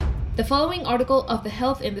The following article of the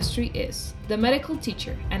health industry is The Medical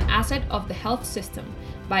Teacher, an Asset of the Health System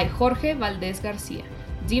by Jorge Valdez García,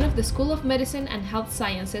 Dean of the School of Medicine and Health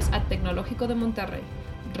Sciences at Tecnológico de Monterrey.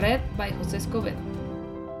 Read by José Escobedo.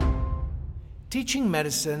 Teaching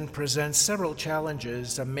medicine presents several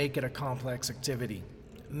challenges that make it a complex activity.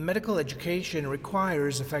 Medical education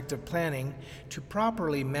requires effective planning to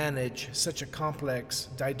properly manage such a complex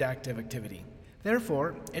didactic activity.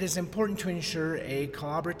 Therefore, it is important to ensure a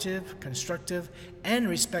collaborative, constructive, and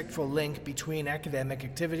respectful link between academic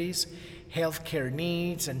activities, healthcare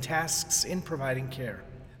needs, and tasks in providing care.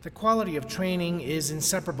 The quality of training is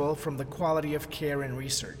inseparable from the quality of care and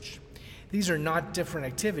research. These are not different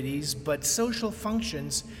activities, but social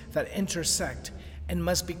functions that intersect and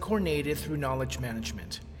must be coordinated through knowledge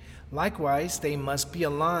management. Likewise, they must be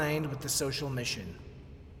aligned with the social mission.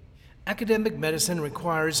 Academic medicine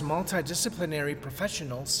requires multidisciplinary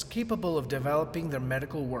professionals capable of developing their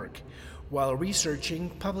medical work while researching,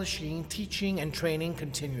 publishing, teaching, and training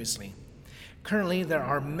continuously. Currently, there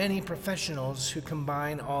are many professionals who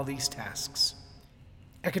combine all these tasks.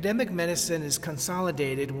 Academic medicine is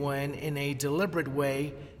consolidated when, in a deliberate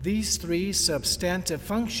way, these three substantive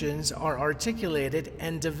functions are articulated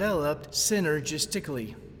and developed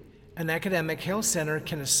synergistically. An academic health center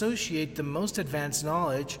can associate the most advanced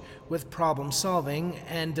knowledge with problem solving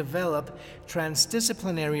and develop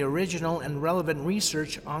transdisciplinary original and relevant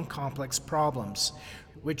research on complex problems,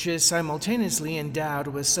 which is simultaneously endowed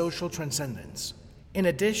with social transcendence. In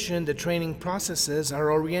addition, the training processes are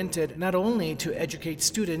oriented not only to educate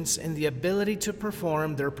students in the ability to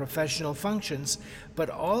perform their professional functions, but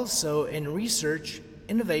also in research,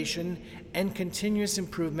 innovation, and continuous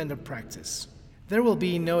improvement of practice. There will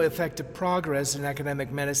be no effective progress in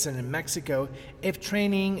academic medicine in Mexico if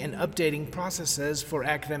training and updating processes for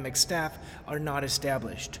academic staff are not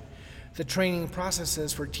established. The training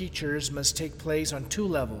processes for teachers must take place on two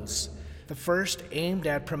levels. The first aimed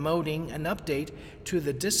at promoting an update to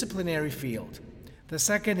the disciplinary field. The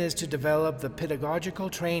second is to develop the pedagogical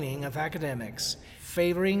training of academics,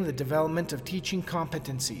 favoring the development of teaching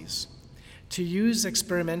competencies. To use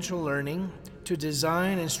experiential learning, to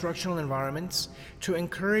design instructional environments, to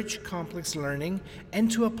encourage complex learning,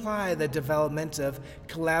 and to apply the development of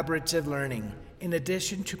collaborative learning, in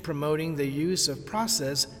addition to promoting the use of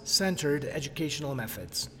process-centered educational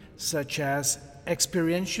methods, such as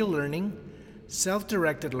experiential learning,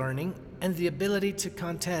 self-directed learning, and the ability to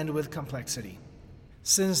contend with complexity.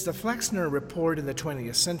 Since the Flexner Report in the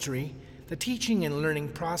 20th century, the teaching and learning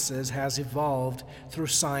process has evolved through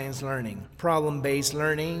science learning, problem-based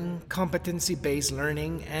learning, competency-based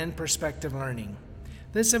learning, and perspective learning.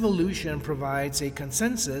 This evolution provides a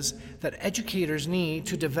consensus that educators need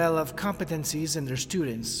to develop competencies in their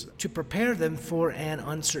students to prepare them for an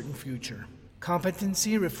uncertain future.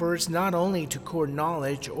 Competency refers not only to core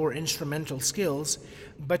knowledge or instrumental skills,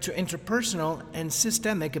 but to interpersonal and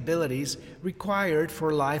systemic abilities required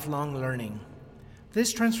for lifelong learning.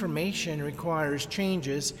 This transformation requires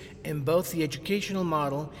changes in both the educational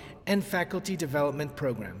model and faculty development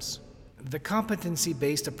programs. The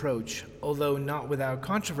competency-based approach, although not without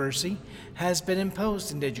controversy, has been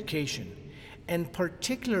imposed in education, and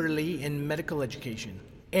particularly in medical education.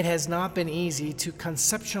 It has not been easy to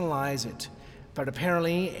conceptualize it, but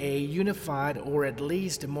apparently a unified or at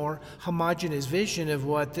least a more homogeneous vision of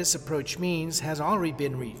what this approach means has already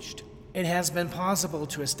been reached. It has been possible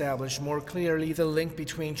to establish more clearly the link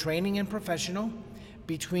between training and professional,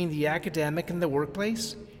 between the academic and the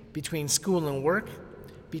workplace, between school and work,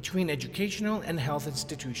 between educational and health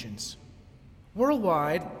institutions.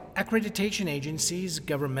 Worldwide, accreditation agencies,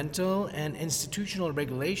 governmental and institutional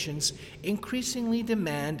regulations increasingly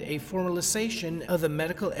demand a formalization of the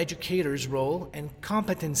medical educator's role and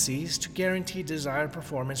competencies to guarantee desired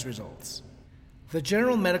performance results. The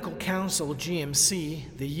General Medical Council,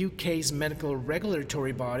 GMC, the UK's medical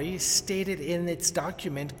regulatory body, stated in its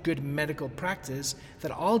document Good Medical Practice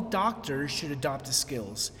that all doctors should adopt the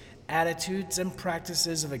skills, attitudes, and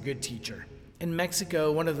practices of a good teacher. In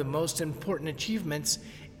Mexico, one of the most important achievements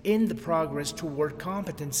in the progress toward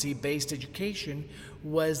competency-based education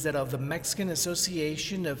was that of the Mexican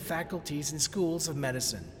Association of Faculties and Schools of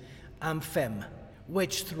Medicine, AMFEM,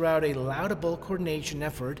 which throughout a laudable coordination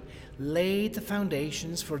effort laid the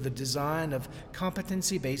foundations for the design of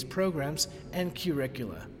competency-based programs and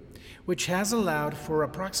curricula, which has allowed for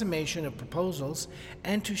approximation of proposals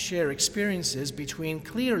and to share experiences between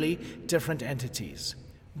clearly different entities.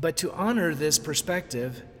 But to honor this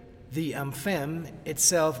perspective, the AMFEM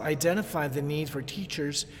itself identified the need for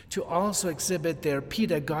teachers to also exhibit their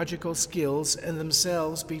pedagogical skills and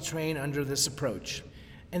themselves be trained under this approach.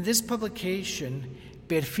 In this publication,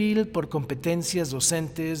 Perfil por competencias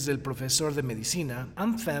docentes del profesor de medicina,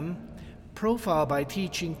 AMFEM, profile by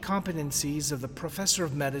teaching competencies of the professor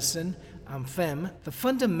of medicine, AMFEM, the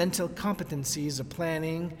fundamental competencies of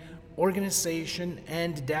planning, organization,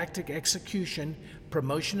 and didactic execution,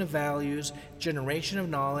 promotion of values, generation of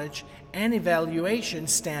knowledge, and evaluation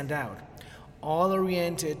stand out, all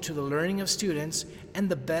oriented to the learning of students and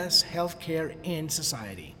the best healthcare in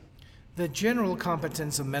society. The general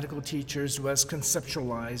competence of medical teachers was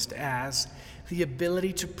conceptualized as the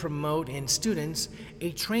ability to promote in students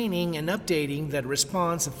a training and updating that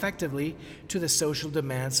responds effectively to the social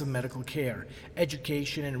demands of medical care,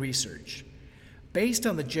 education, and research. Based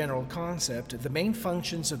on the general concept, the main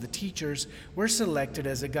functions of the teachers were selected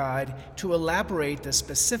as a guide to elaborate the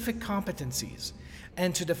specific competencies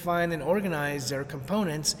and to define and organize their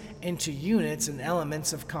components into units and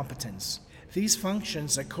elements of competence. These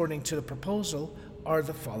functions, according to the proposal, are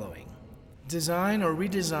the following: design or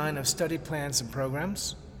redesign of study plans and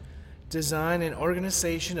programs, design and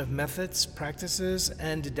organization of methods, practices,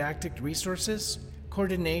 and didactic resources,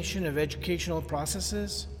 coordination of educational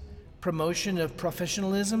processes, promotion of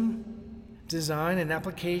professionalism, design and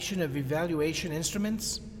application of evaluation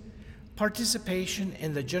instruments, participation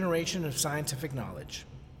in the generation of scientific knowledge.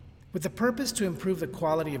 With the purpose to improve the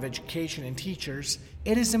quality of education in teachers,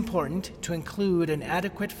 it is important to include an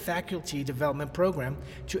adequate faculty development program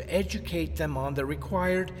to educate them on the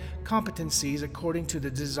required competencies according to the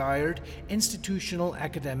desired institutional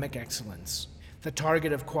academic excellence. The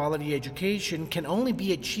target of quality education can only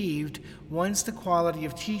be achieved once the quality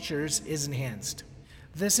of teachers is enhanced.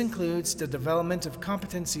 This includes the development of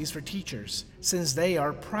competencies for teachers, since they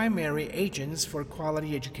are primary agents for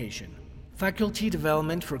quality education. Faculty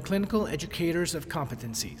development for clinical educators of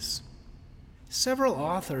competencies. Several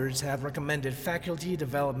authors have recommended faculty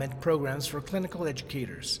development programs for clinical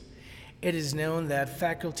educators. It is known that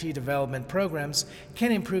faculty development programs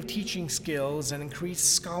can improve teaching skills and increase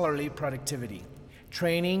scholarly productivity.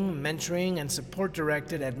 Training, mentoring, and support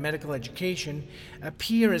directed at medical education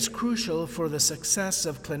appear as crucial for the success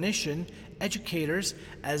of clinician educators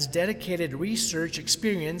as dedicated research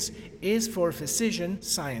experience is for physician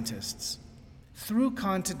scientists. Through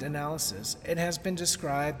content analysis, it has been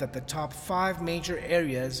described that the top 5 major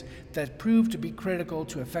areas that proved to be critical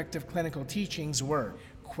to effective clinical teachings were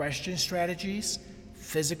question strategies,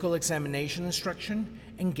 physical examination instruction,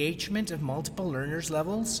 engagement of multiple learners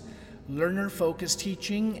levels, learner-focused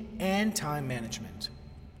teaching, and time management.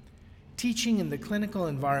 Teaching in the clinical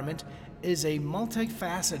environment is a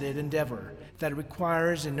multifaceted endeavor that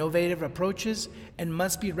requires innovative approaches and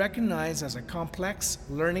must be recognized as a complex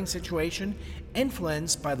learning situation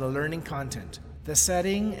influenced by the learning content, the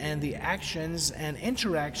setting, and the actions and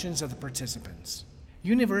interactions of the participants.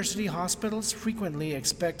 University hospitals frequently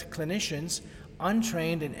expect clinicians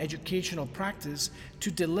untrained in educational practice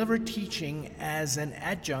to deliver teaching as an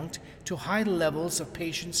adjunct to high levels of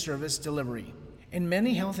patient service delivery. In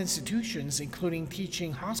many health institutions, including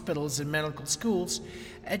teaching hospitals and medical schools,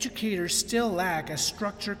 educators still lack a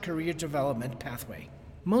structured career development pathway.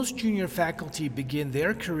 Most junior faculty begin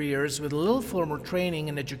their careers with little formal training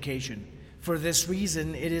and education. For this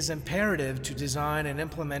reason, it is imperative to design and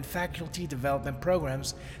implement faculty development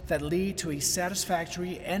programs that lead to a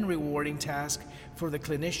satisfactory and rewarding task for the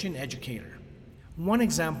clinician educator. One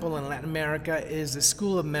example in Latin America is the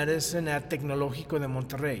School of Medicine at Tecnológico de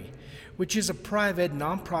Monterrey, which is a private,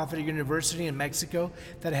 nonprofit university in Mexico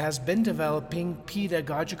that has been developing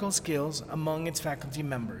pedagogical skills among its faculty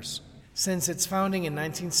members. Since its founding in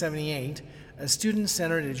 1978, a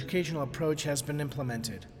student-centered educational approach has been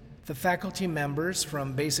implemented. The faculty members,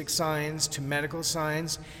 from basic science to medical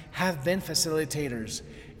science, have been facilitators,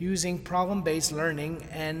 using problem-based learning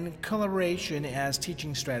and collaboration as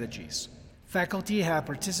teaching strategies. Faculty have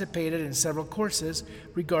participated in several courses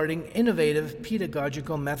regarding innovative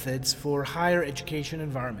pedagogical methods for higher education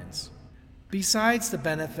environments. Besides the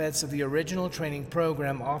benefits of the original training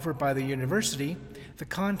program offered by the university, the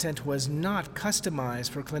content was not customized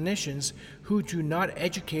for clinicians who do not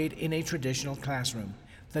educate in a traditional classroom.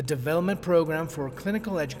 The Development Program for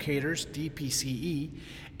Clinical Educators, DPCE,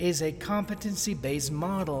 is a competency-based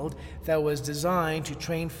model that was designed to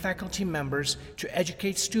train faculty members to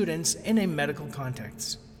educate students in a medical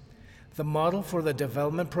context. The model for the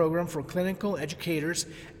Development Program for Clinical Educators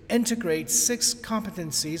integrates 6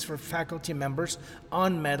 competencies for faculty members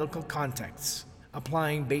on medical contexts: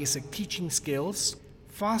 applying basic teaching skills,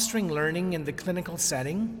 fostering learning in the clinical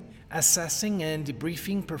setting, assessing and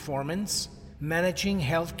debriefing performance, managing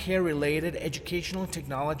healthcare-related educational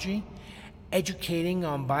technology, educating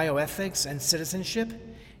on bioethics and citizenship,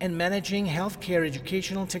 and managing healthcare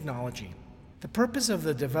educational technology. The purpose of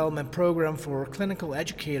the development program for clinical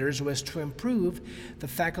educators was to improve the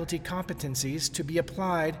faculty competencies to be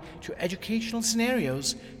applied to educational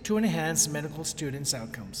scenarios to enhance medical students'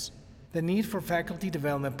 outcomes. The need for faculty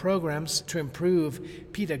development programs to improve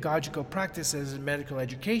pedagogical practices in medical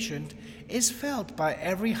education is felt by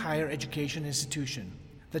every higher education institution.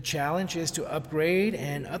 The challenge is to upgrade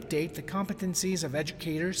and update the competencies of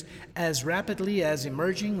educators as rapidly as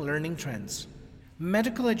emerging learning trends.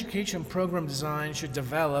 Medical education program design should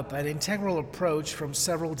develop an integral approach from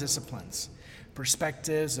several disciplines,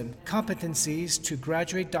 perspectives, and competencies to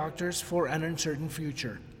graduate doctors for an uncertain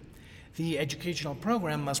future. The educational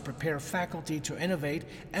program must prepare faculty to innovate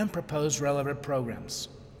and propose relevant programs.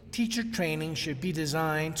 Teacher training should be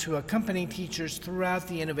designed to accompany teachers throughout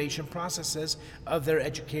the innovation processes of their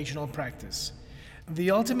educational practice.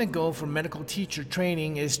 The ultimate goal for medical teacher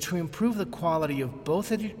training is to improve the quality of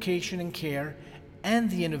both education and care and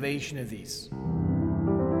the innovation of these.